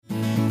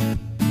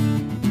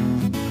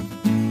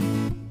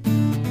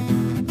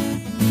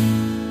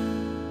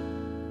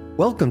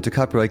Welcome to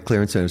Copyright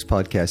Clearance Center's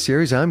podcast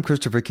series. I'm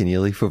Christopher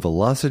Kenneally for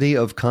Velocity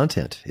of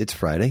Content. It's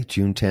Friday,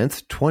 June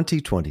 10th,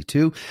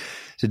 2022.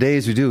 Today,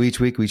 as we do each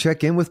week, we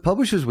check in with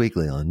Publishers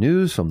Weekly on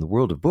news from the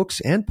world of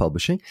books and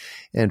publishing.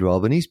 Andrew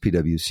Albanese,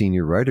 PW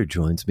senior writer,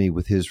 joins me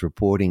with his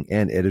reporting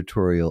and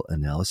editorial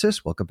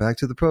analysis. Welcome back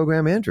to the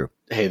program, Andrew.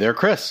 Hey there,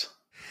 Chris.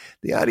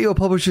 The Audio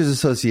Publishers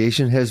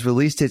Association has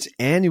released its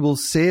annual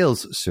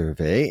sales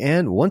survey,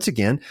 and once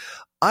again,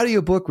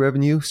 audiobook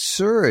revenue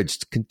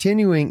surged,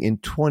 continuing in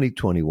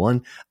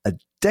 2021, a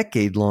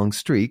decade-long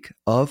streak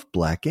of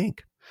black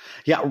ink.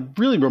 Yeah,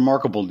 really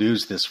remarkable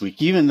news this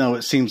week, even though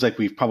it seems like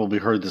we've probably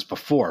heard this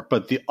before.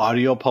 But the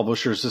Audio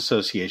Publishers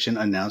Association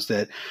announced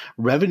that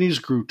revenues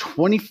grew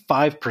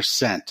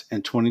 25%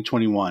 in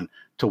 2021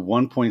 to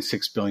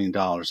 $1.6 billion.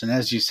 And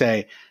as you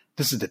say,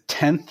 this is the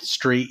 10th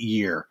straight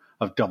year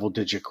of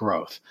double-digit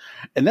growth.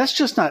 And that's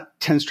just not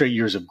 10 straight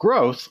years of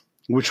growth,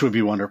 which would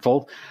be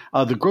wonderful.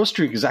 The growth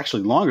streak is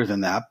actually longer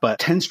than that, but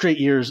 10 straight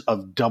years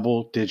of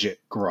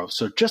double-digit growth.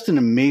 So just an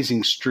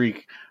amazing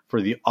streak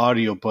for the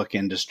audiobook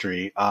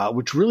industry,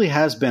 which really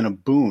has been a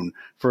boon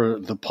for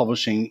the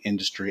publishing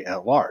industry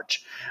at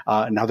large.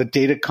 Now, the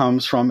data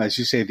comes from, as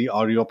you say, the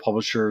Audio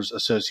Publishers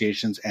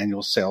Association's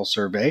annual sales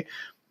survey,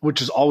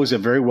 which is always a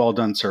very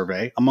well-done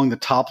survey. Among the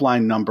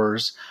top-line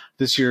numbers,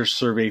 this year's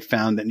survey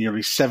found that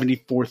nearly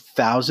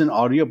 74,000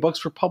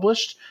 audiobooks were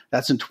published.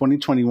 That's in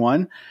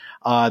 2021.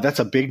 That's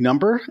a big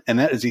number, and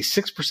that is a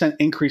 6%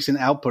 increase in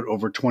output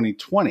over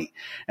 2020.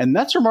 And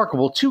that's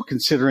remarkable, too,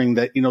 considering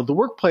that, the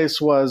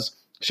workplace was,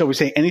 shall we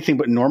say, anything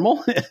but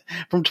normal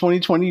from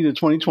 2020 to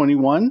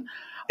 2021.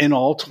 In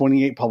all,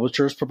 28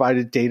 publishers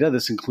provided data.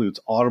 This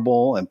includes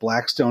Audible and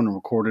Blackstone and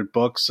Recorded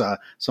Books,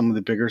 some of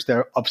the biggers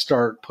there,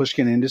 Upstart,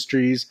 Pushkin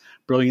Industries,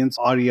 Brilliance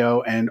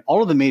Audio, and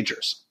all of the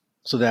majors.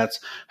 So that's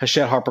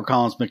Hachette,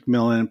 HarperCollins,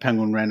 Macmillan,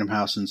 Penguin Random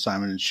House, and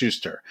Simon &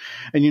 Schuster.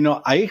 And,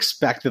 I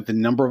expect that the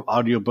number of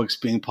audiobooks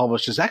being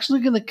published is actually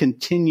going to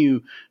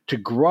continue to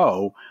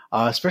grow,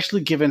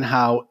 especially given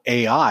how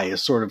AI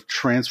is sort of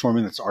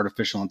transforming, that's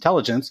artificial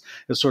intelligence,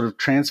 is sort of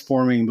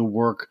transforming the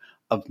work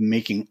of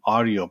making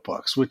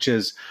audiobooks, which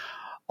is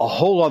a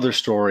whole other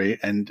story.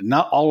 And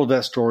not all of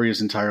that story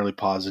is entirely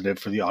positive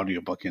for the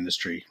audiobook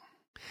industry.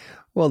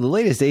 Well, the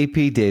latest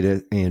AP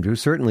data, Andrew,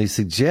 certainly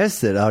suggests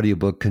that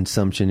audiobook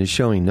consumption is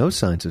showing no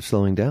signs of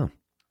slowing down.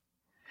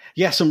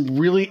 Yeah, some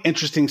really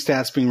interesting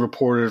stats being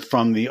reported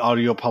from the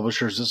Audio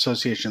Publishers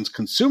Association's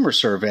consumer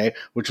survey,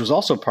 which was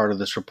also part of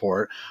this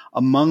report.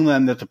 Among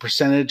them, that the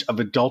percentage of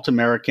adult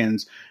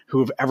Americans who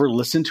have ever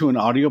listened to an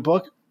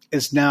audiobook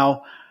is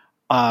now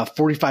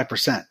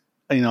 45%.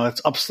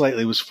 It's up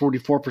slightly. It was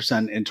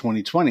 44% in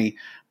 2020,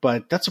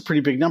 but that's a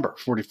pretty big number,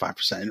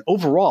 45%. And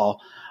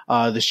overall,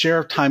 the share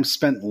of time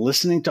spent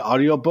listening to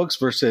audiobooks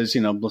versus,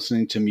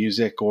 listening to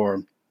music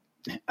or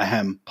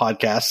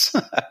podcasts,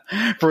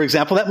 for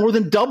example, that more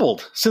than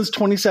doubled since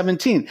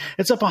 2017.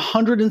 It's up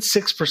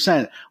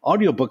 106%.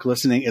 Audiobook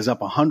listening is up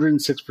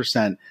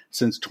 106%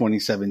 since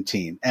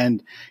 2017.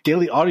 And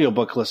daily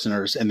audiobook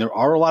listeners, and there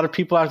are a lot of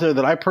people out there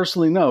that I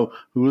personally know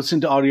who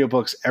listen to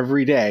audiobooks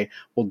every day.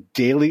 Well,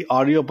 daily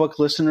audiobook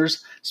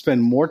listeners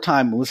spend more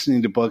time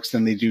listening to books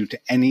than they do to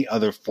any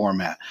other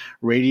format,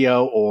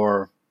 radio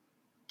or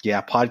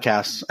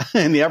podcasts.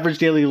 And the average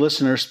daily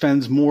listener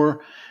spends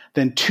more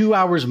than 2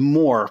 hours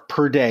more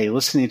per day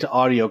listening to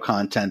audio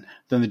content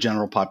than the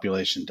general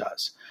population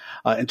does.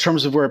 In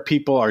terms of where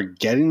people are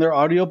getting their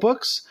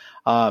audiobooks,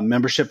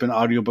 membership in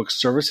audiobook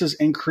services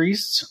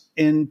increased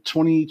in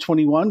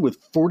 2021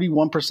 with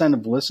 41%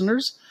 of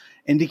listeners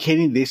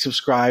indicating they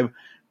subscribe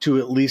to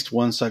at least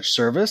one such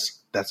service.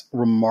 That's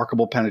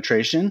remarkable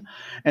penetration.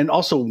 And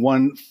also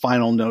one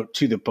final note,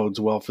 too, that bodes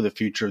well for the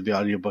future of the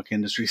audiobook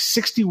industry.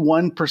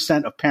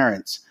 61% of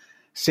parents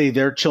say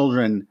their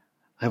children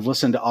have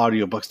listened to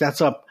audiobooks. That's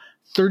up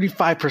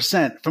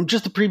 35% from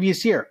just the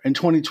previous year in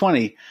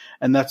 2020.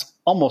 And that's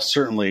almost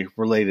certainly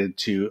related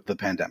to the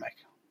pandemic.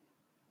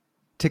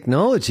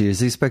 Technology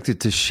is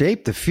expected to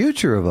shape the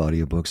future of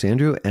audiobooks,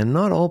 Andrew, and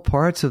not all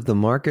parts of the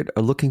market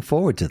are looking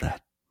forward to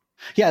that.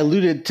 Yeah, I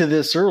alluded to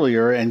this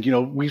earlier, and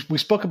we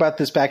spoke about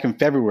this back in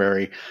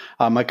February.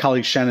 My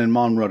colleague Shannon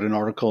Mon wrote an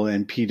article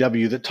in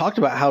PW that talked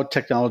about how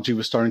technology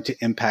was starting to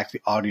impact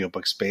the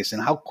audiobook space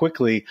and how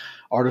quickly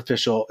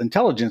artificial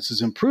intelligence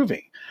is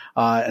improving,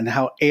 and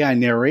how AI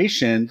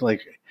narration,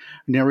 like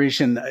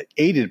narration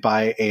aided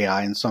by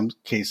AI in some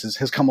cases,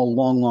 has come a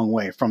long, long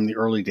way from the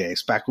early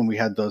days, back when we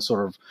had those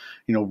sort of,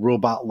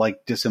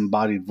 robot-like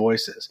disembodied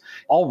voices.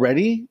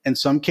 Already, in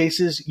some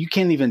cases, you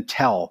can't even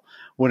tell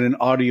when an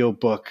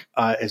audiobook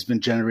has been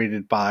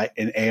generated by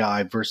an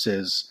AI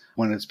versus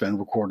when it's been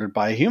recorded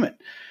by a human.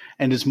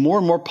 And as more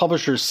and more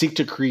publishers seek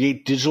to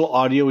create digital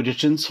audio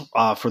editions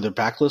for their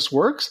backlist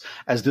works,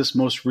 as this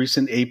most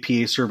recent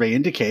APA survey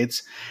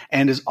indicates,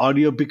 and as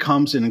audio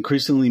becomes an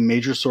increasingly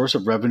major source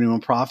of revenue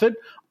and profit,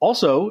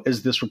 also,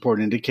 as this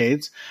report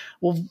indicates,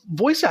 well,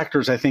 voice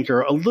actors, I think,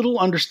 are a little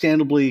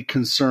understandably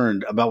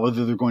concerned about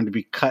whether they're going to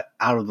be cut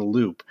out of the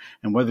loop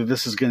and whether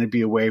this is going to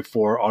be a way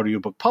for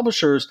audiobook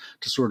publishers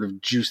to sort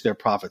of juice their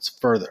profits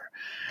further.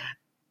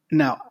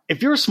 Now,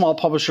 if you're a small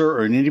publisher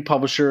or an indie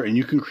publisher and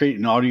you can create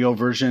an audio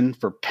version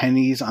for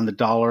pennies on the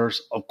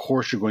dollars, of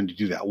course you're going to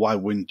do that. Why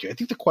wouldn't you? I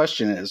think the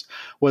question is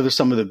whether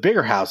some of the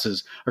bigger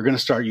houses are going to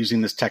start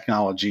using this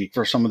technology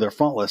for some of their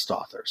front list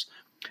authors.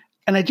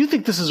 And I do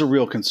think this is a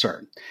real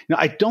concern.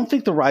 I don't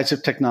think the rise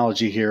of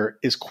technology here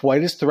is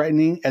quite as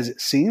threatening as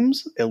it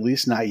seems, at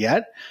least not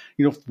yet.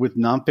 With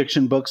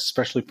nonfiction books,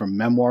 especially for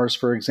memoirs,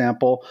 for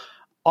example,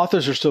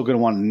 authors are still going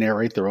to want to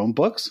narrate their own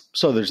books.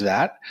 So there's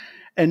that.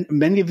 And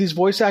many of these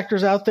voice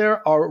actors out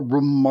there are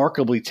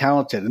remarkably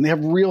talented and they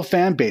have real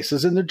fan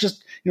bases and they're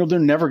just, they're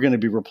never going to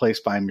be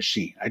replaced by a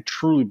machine. I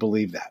truly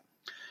believe that.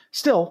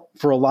 Still,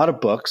 for a lot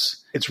of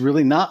books, it's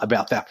really not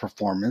about that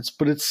performance,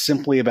 but it's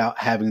simply about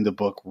having the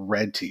book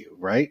read to you,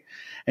 right?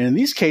 And in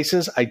these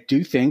cases, I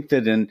do think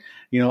that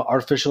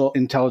artificial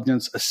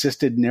intelligence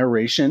assisted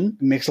narration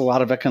makes a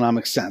lot of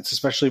economic sense,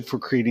 especially for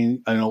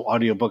creating,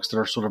 audiobooks that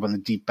are sort of on the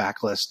deep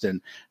backlist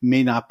and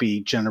may not be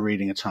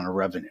generating a ton of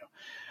revenue.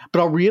 But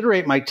I'll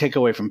reiterate my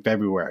takeaway from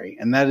February,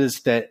 and that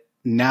is that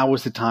now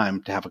is the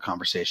time to have a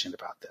conversation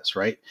about this,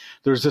 right?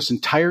 There's this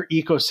entire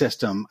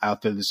ecosystem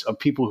out there of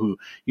people who,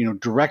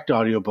 direct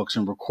audiobooks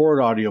and record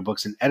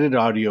audiobooks and edit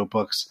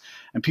audiobooks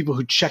and people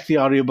who check the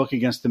audiobook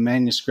against the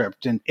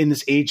manuscript. And in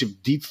this age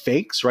of deep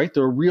fakes, right,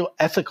 there are real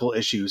ethical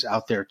issues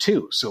out there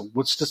too. So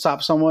what's to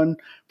stop someone,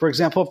 for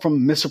example,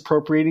 from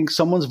misappropriating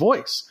someone's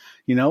voice?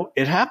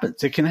 It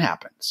happens. It can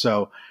happen.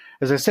 So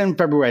as I said in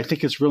February, I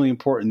think it's really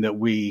important that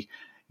we,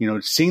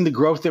 seeing the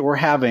growth that we're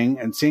having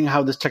and seeing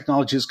how this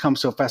technology has come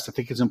so fast, I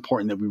think it's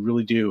important that we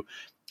really do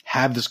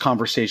have this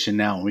conversation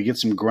now and we get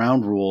some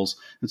ground rules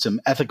and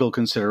some ethical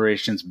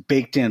considerations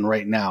baked in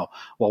right now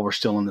while we're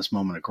still in this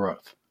moment of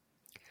growth.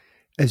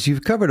 As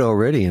you've covered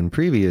already in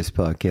previous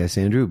podcasts,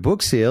 Andrew,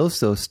 book sales,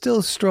 though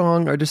still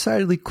strong, are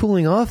decidedly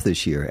cooling off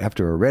this year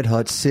after a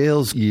red-hot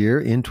sales year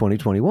in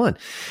 2021.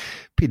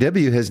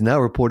 PW has now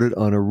reported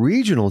on a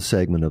regional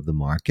segment of the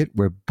market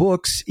where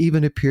books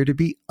even appear to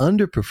be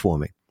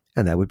underperforming.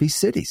 And that would be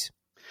cities.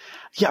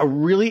 Yeah, a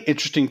really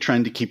interesting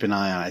trend to keep an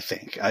eye on, I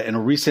think. In a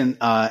recent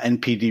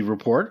NPD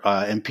report,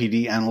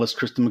 NPD analyst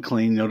Kristen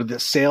McLean noted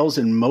that sales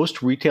in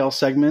most retail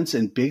segments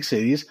in big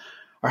cities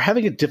are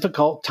having a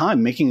difficult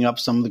time making up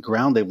some of the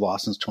ground they've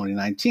lost since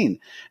 2019.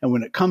 And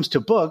when it comes to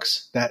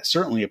books, that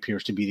certainly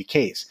appears to be the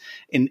case.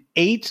 In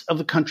 8 of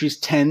the country's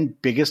 10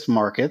 biggest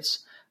markets,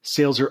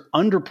 sales are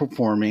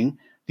underperforming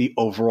the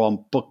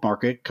overall book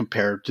market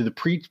compared to the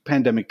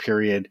pre-pandemic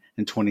period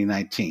in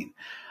 2019.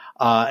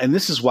 And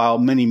this is while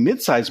many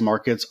mid-sized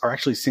markets are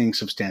actually seeing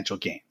substantial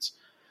gains.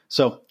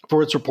 So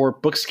for its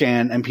report,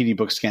 BookScan, NPD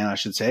BookScan, I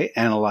should say,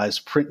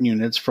 analyzed print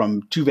units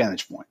from 2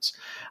 vantage points: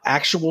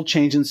 actual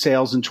change in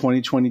sales in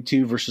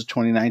 2022 versus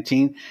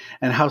 2019,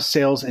 and how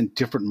sales in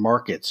different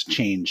markets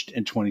changed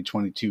in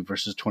 2022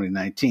 versus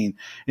 2019.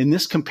 And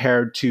this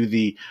compared to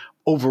the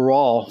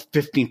overall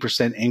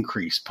 15%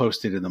 increase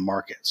posted in the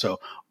market. So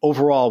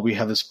overall, we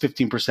have this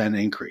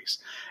 15% increase.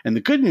 And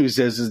the good news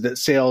is that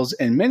sales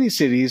in many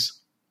cities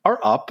are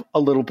up a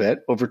little bit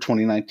over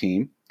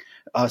 2019.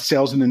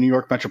 Sales in the New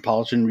York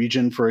metropolitan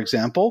region, for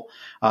example,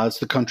 it's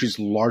the country's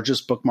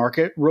largest book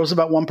market, rose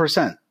about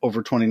 1%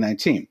 over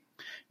 2019.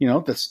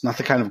 That's not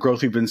the kind of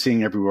growth we've been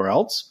seeing everywhere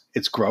else.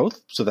 It's growth,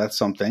 so that's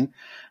something.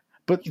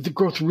 But the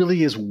growth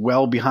really is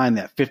well behind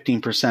that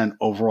 15%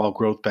 overall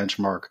growth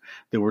benchmark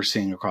that we're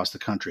seeing across the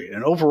country.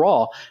 And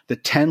overall, the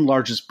 10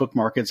 largest book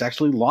markets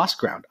actually lost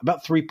ground,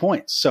 about 3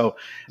 points. So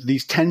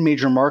these 10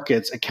 major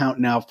markets account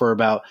now for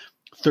about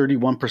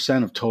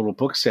 31% of total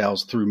book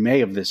sales through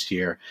May of this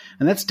year.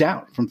 And that's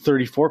down from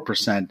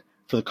 34%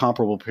 for the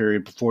comparable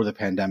period before the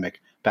pandemic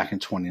back in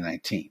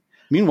 2019.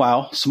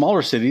 Meanwhile,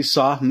 smaller cities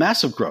saw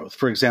massive growth.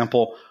 For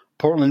example,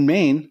 Portland,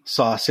 Maine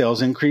saw a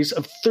sales increase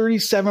of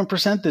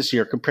 37% this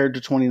year compared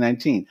to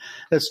 2019.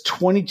 That's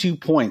 22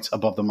 points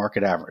above the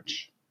market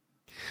average.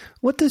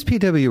 What does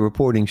PW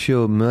reporting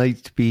show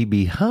might be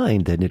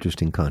behind that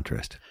interesting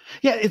contrast?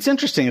 Yeah, it's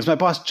interesting. As my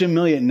boss Jim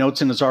Milliot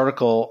notes in his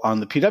article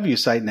on the PW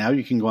site now,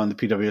 you can go on the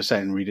PW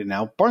site and read it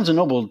now. Barnes &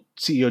 Noble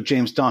CEO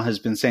James Dawn has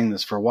been saying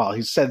this for a while.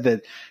 He said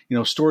that,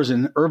 stores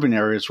in urban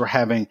areas were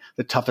having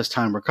the toughest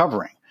time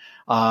recovering.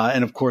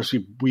 And of course,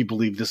 we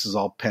believe this is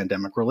all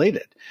pandemic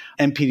related.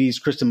 NPD's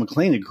Kristen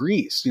McLean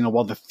agrees,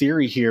 while the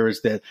theory here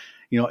is that,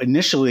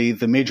 initially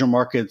the major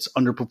markets'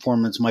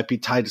 underperformance might be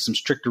tied to some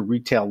stricter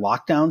retail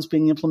lockdowns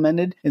being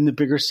implemented in the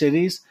bigger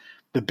cities.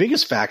 The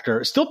biggest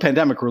factor, still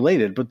pandemic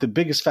related, but the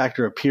biggest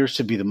factor appears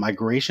to be the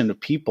migration of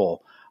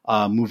people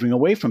moving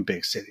away from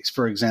big cities.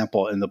 For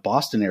example, in the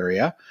Boston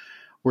area,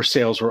 where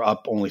sales were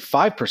up only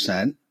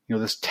 5%,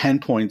 that's 10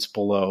 points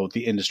below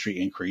the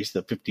industry increase,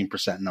 the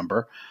 15%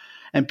 number.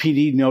 And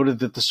PD noted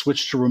that the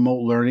switch to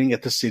remote learning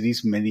at the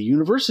city's many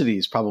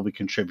universities probably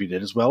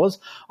contributed, as well as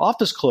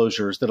office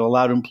closures that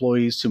allowed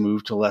employees to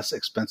move to less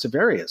expensive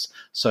areas,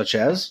 such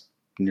as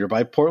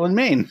nearby Portland,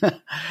 Maine.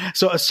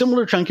 So a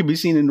similar trend can be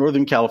seen in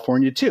Northern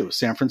California, too.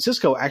 San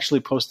Francisco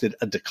actually posted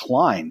a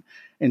decline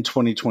in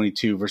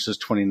 2022 versus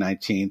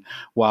 2019,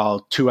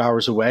 while 2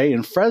 hours away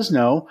in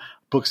Fresno,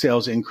 book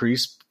sales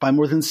increased by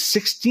more than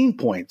 16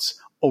 points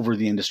over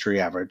the industry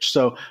average.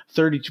 So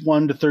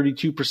 31 to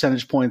 32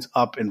 percentage points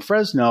up in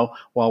Fresno,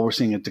 while we're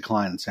seeing a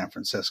decline in San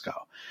Francisco.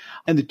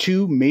 And the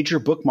two major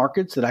book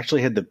markets that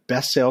actually had the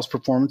best sales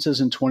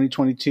performances in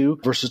 2022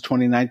 versus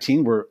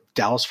 2019 were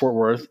Dallas-Fort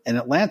Worth and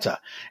Atlanta.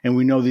 And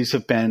we know these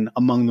have been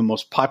among the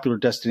most popular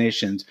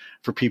destinations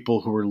for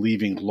people who are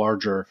leaving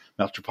larger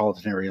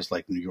metropolitan areas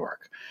like New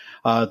York.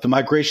 The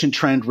migration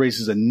trend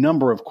raises a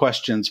number of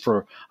questions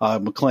for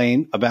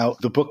Maclean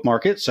about the book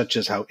market, such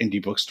as how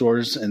indie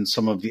bookstores and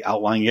some of the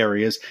outlying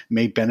areas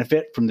may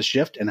benefit from the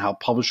shift and how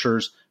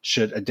publishers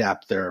should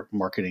adapt their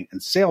marketing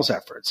and sales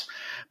efforts.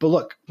 But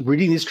look,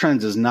 reading these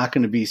trends is not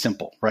going to be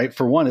simple, right?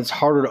 For one, it's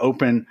harder to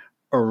open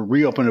or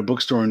reopen a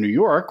bookstore in New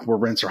York where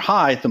rents are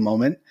high at the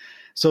moment.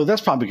 So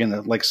that's probably going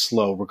to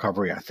slow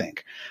recovery, I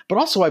think. But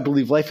also, I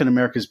believe life in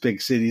America's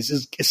big cities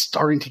is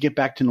starting to get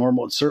back to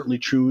normal. It's certainly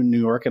true in New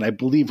York. And I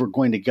believe we're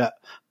going to get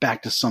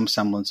back to some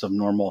semblance of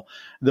normal,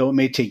 though it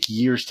may take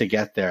years to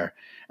get there.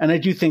 And I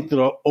do think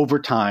that over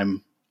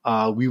time,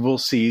 we will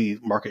see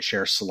market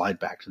share slide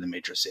back to the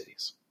major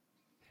cities.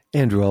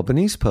 Andrew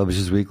Albanese,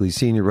 Publishers Weekly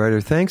senior writer,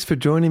 thanks for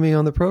joining me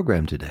on the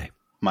program today.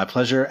 My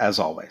pleasure, as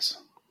always.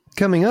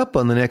 Coming up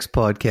on the next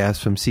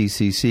podcast from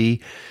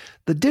CCC,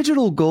 the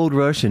digital gold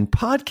rush in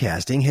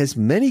podcasting has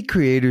many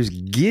creators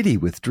giddy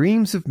with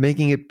dreams of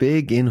making it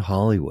big in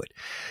Hollywood.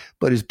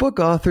 But as book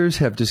authors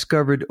have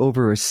discovered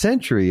over a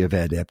century of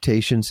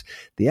adaptations,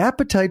 the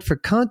appetite for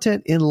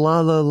content in La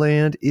La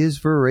Land is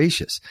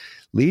voracious,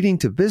 leading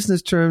to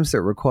business terms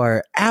that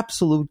require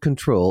absolute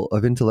control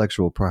of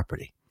intellectual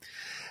property.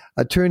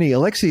 Attorney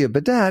Alexia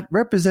Badat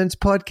represents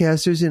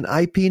podcasters in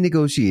IP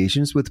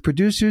negotiations with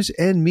producers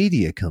and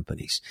media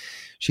companies.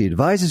 She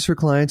advises her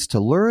clients to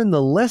learn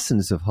the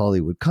lessons of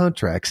Hollywood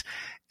contracts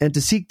and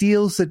to seek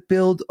deals that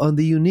build on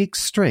the unique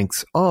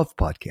strengths of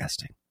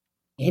podcasting.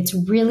 It's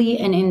really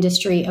an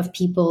industry of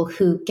people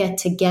who get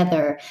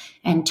together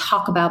and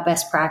talk about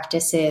best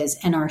practices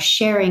and are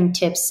sharing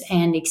tips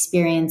and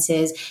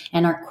experiences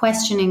and are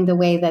questioning the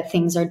way that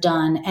things are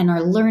done and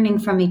are learning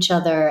from each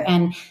other.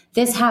 And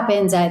this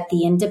happens at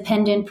the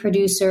independent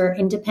producer,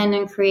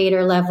 independent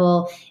creator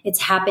level. It's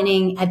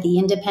happening at the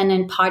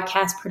independent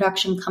podcast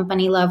production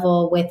company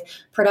level with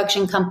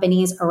production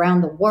companies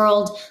around the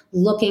world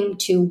looking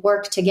to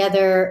work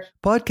together.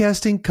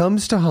 Podcasting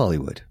comes to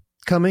Hollywood.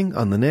 Coming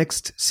on the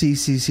next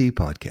CCC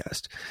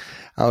podcast.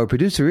 Our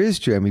producer is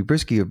Jeremy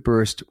Brisky of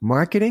Burst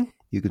Marketing.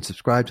 You can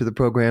subscribe to the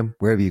program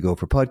wherever you go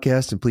for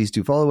podcasts, and please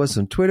do follow us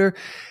on Twitter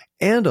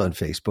and on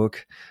Facebook.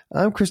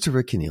 I'm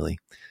Christopher Kenneally.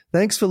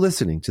 Thanks for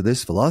listening to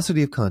this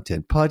Velocity of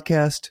Content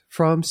podcast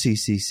from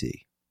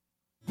CCC.